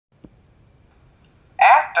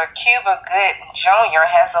actor Cuba Gooding Jr.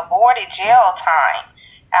 has avoided jail time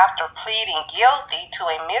after pleading guilty to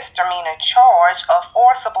a misdemeanor charge of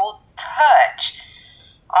forcible touch.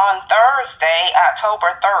 On Thursday,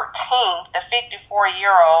 October 13th, the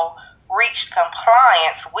 54-year-old reached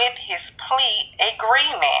compliance with his plea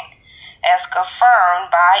agreement, as confirmed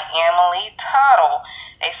by Emily Tuttle,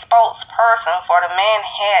 a spokesperson for the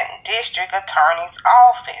Manhattan District Attorney's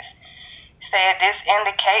Office. Said this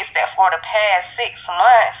indicates that for the past 6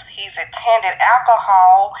 months, he's attended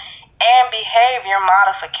alcohol and behavior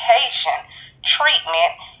modification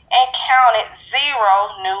treatment and counted 0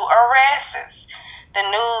 new arrests. The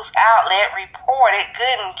news outlet reported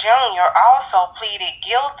Gooden Jr. also pleaded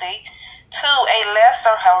guilty to a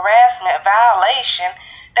lesser harassment violation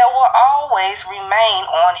that will always remain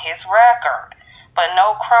on his record, but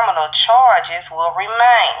no criminal charges will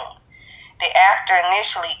remain. The actor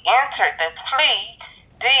initially entered the plea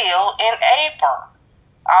deal in April,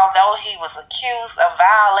 although he was accused of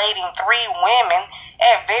violating 3 women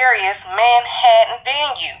at various Manhattan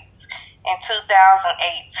venues in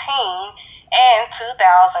 2018 and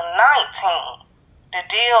 2019. The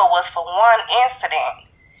deal was for 1 incident.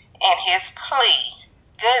 In his plea,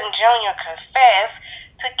 Gooden Jr. confessed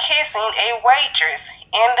to kissing a waitress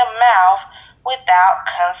in the mouth without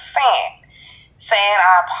consent, saying,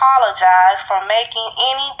 "I apologize for making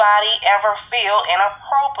anybody ever feel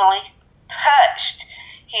inappropriately touched."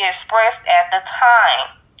 He expressed at the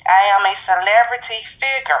time, "I am a celebrity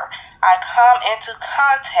figure. I come into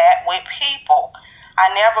contact with people. I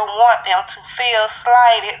never want them to feel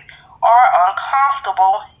slighted or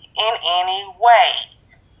uncomfortable in any way."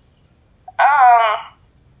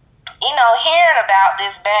 Hearing about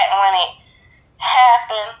this back when it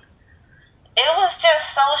happened, it was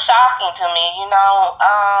just so shocking to me.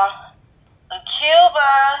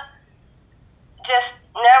 Cuba just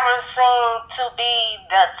never seemed to be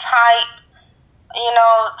the type,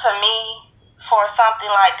 to me, for something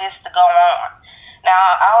like this to go on.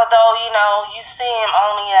 Now, although, you see him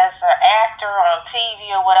only as an actor on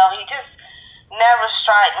TV or whatever, he just never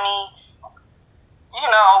struck me,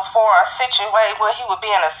 for a situation where he would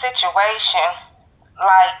be in a situation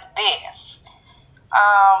like this.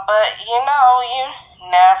 But, you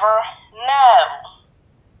never know.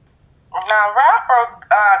 Now, rapper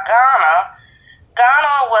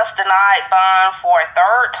Gunna was denied bond for a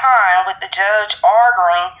 3rd time, with the judge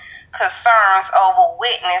arguing concerns over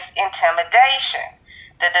witness intimidation.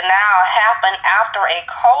 The denial happened after a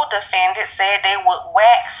co-defendant said they would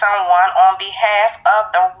whack someone on behalf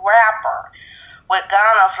of the rapper, with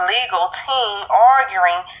Gunna's legal team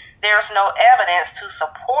arguing there's no evidence to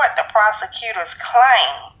support the prosecutor's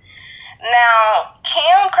claim. Now,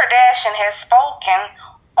 Kim Kardashian has spoken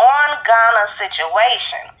on Gunna's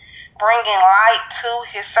situation, bringing light to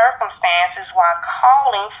his circumstances while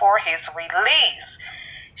calling for his release.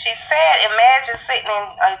 She said, "Imagine sitting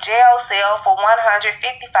in a jail cell for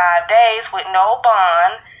 155 days with no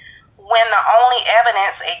bond when the only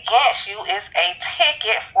evidence against you is a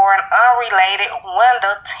ticket for an unrelated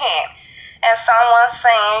window tint and someone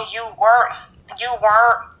saying you weren't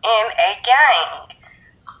in a gang."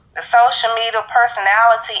 The social media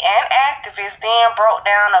personality and activist then broke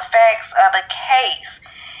down the facts of the case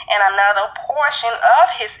in another portion of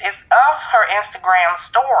her Instagram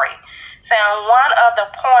story, saying one of the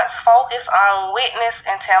points focused on witness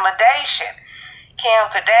intimidation. Kim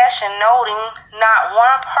Kardashian noting not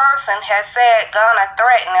one person had said Gunna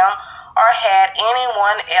threatened him or had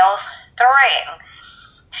anyone else threatened.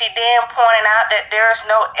 She then pointed out that there is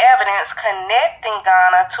no evidence connecting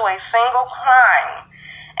Gunna to a single crime,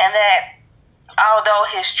 and that although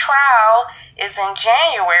his trial is in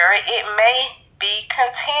January, it may be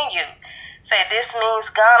continued. Said this means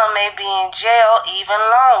Gunna may be in jail even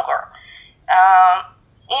longer.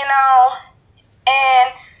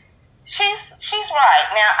 And she's right.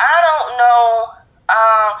 Now, I don't know,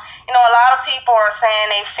 a lot of people are saying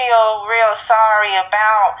they feel real sorry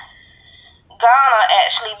about Gunna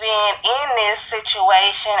actually being in this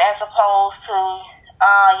situation as opposed to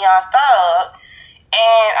Young Thug.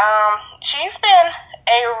 And she's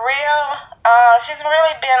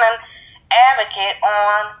really been an advocate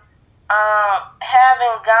on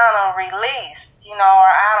having Gunna released, or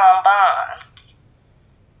out on bond.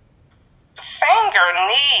 Singer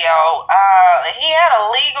Neo, he had a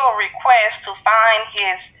legal request to find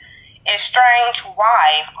his estranged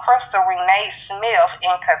wife, Crystal Renee Smith,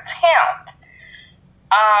 in contempt.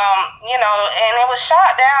 And it was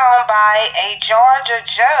shot down by a Georgia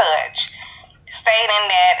judge, stating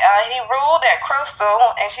that he ruled that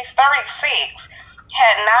Crystal, and she's 36,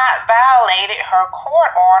 had not violated her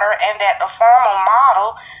court order and that the former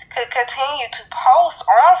model could continued to post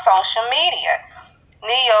on social media.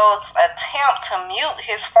 Ne-Yo's attempt to mute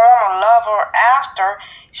his former lover after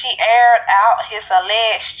she aired out his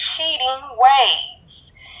alleged cheating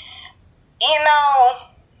ways. You know,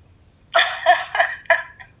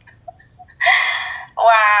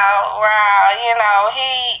 wow,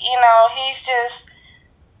 he's just,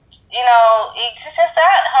 he's just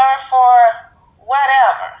at her for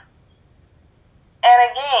whatever.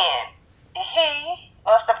 And again, he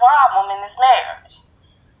was the problem in this marriage.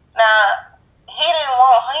 Now, he didn't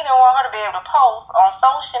want her to be able to post on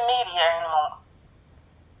social media anymore.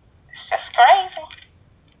 It's just crazy.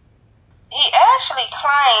 He actually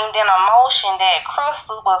claimed in a motion that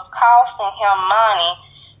Crystal was costing him money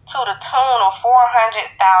to the tune of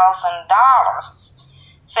 $400,000,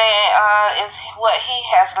 saying is what he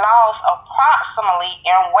has lost approximately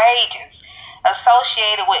in wages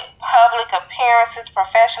associated with public appearances,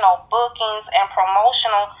 professional bookings, and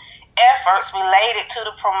promotional efforts related to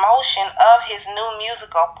the promotion of his new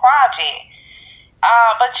musical project.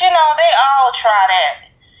 But they all try that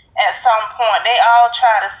at some point. They all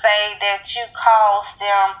try to say that you caused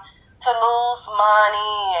them to lose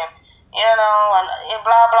money and blah,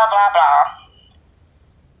 blah, blah, blah.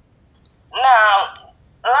 Now,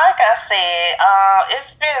 like I said,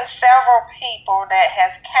 it's been several people that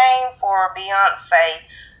has came for Beyonce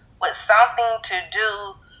with something to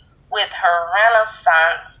do with her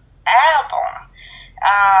Renaissance album.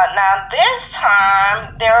 Now this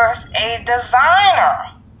time there's a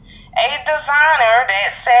designer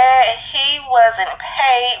that said he wasn't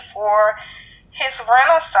paid for his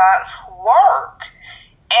Renaissance work,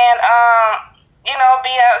 and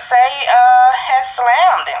Beyonce has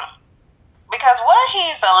slammed him because what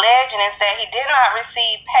he's alleging is that he did not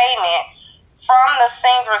receive payment from the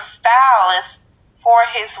singer's stylist for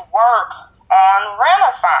his work on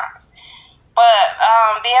Renaissance. But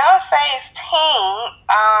Beyonce's team,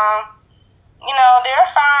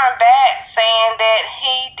 they're firing back saying that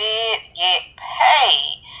he did get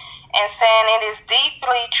paid and saying it is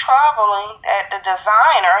deeply troubling that the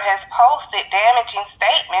designer has posted damaging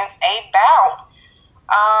statements about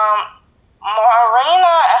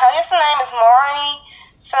his name is Maureen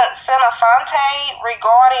Senafonte,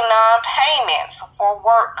 regarding non-payments for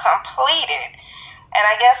work completed. And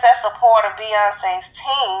I guess that's a part of Beyonce's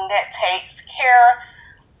team that takes care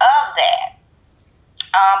of that.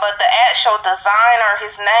 But the actual designer,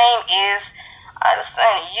 his name is,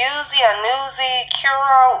 Yuzi Anuzi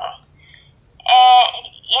Kuro. And,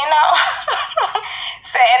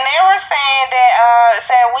 and they were saying that,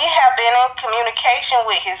 we have been in communication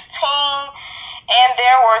with his team, and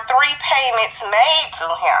there were 3 payments made to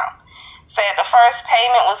him. Said the first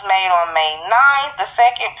payment was made on May 9th. The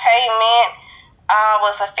second payment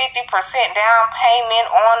was a 50% down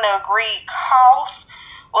payment on the agreed cost,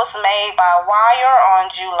 was made by wire on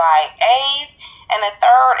July 8th, and the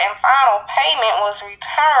third and final payment was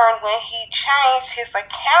returned when he changed his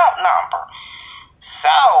account number. So,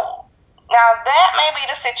 now that may be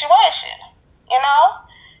the situation,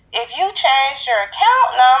 if you changed your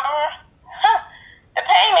account number, the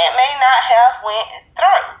payment may not have went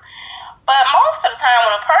through. But most of the time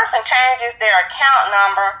when a person changes their account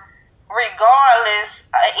number, regardless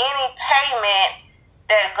of any payment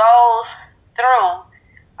that goes through,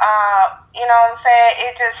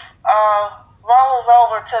 it just rolls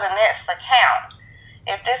over to the next account.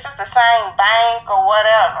 If this is the same bank or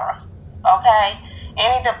whatever, okay,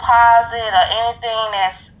 any deposit or anything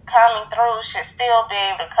that's coming through should still be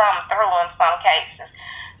able to come through in some cases.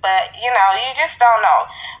 But, you just don't know.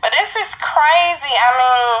 But this is crazy. I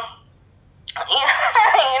mean,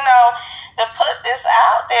 to put this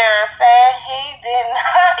out there saying he did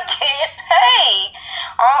not get paid.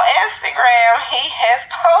 On Instagram, he has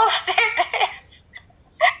posted this.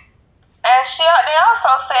 And they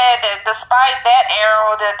also said that despite that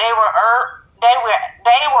error, that they were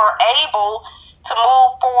able to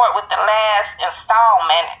move forward with the last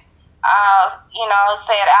installment.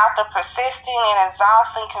 Said after persisting and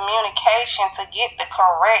exhausting communication to get the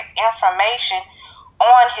correct information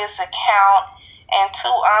on his account and 2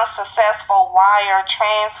 unsuccessful wire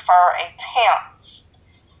transfer attempts.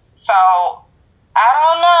 So, I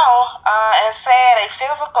don't know, and said a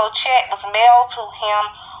physical check was mailed to him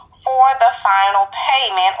for the final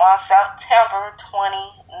payment on September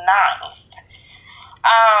 29th.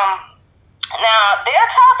 Now,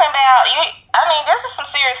 they're talking about, this is some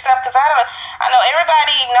serious stuff, because I know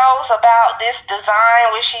everybody knows about this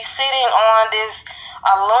design where she's sitting on this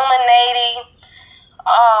illuminating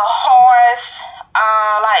horse,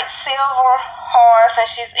 like silver horse, and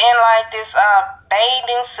she's in like this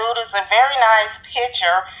bathing suit. It's a very nice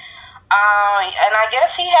picture And I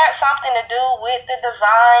guess he had something to do with the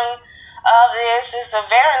design of this. It's a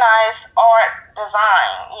very nice art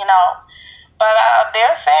design, you know. But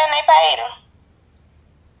they're saying they paid him.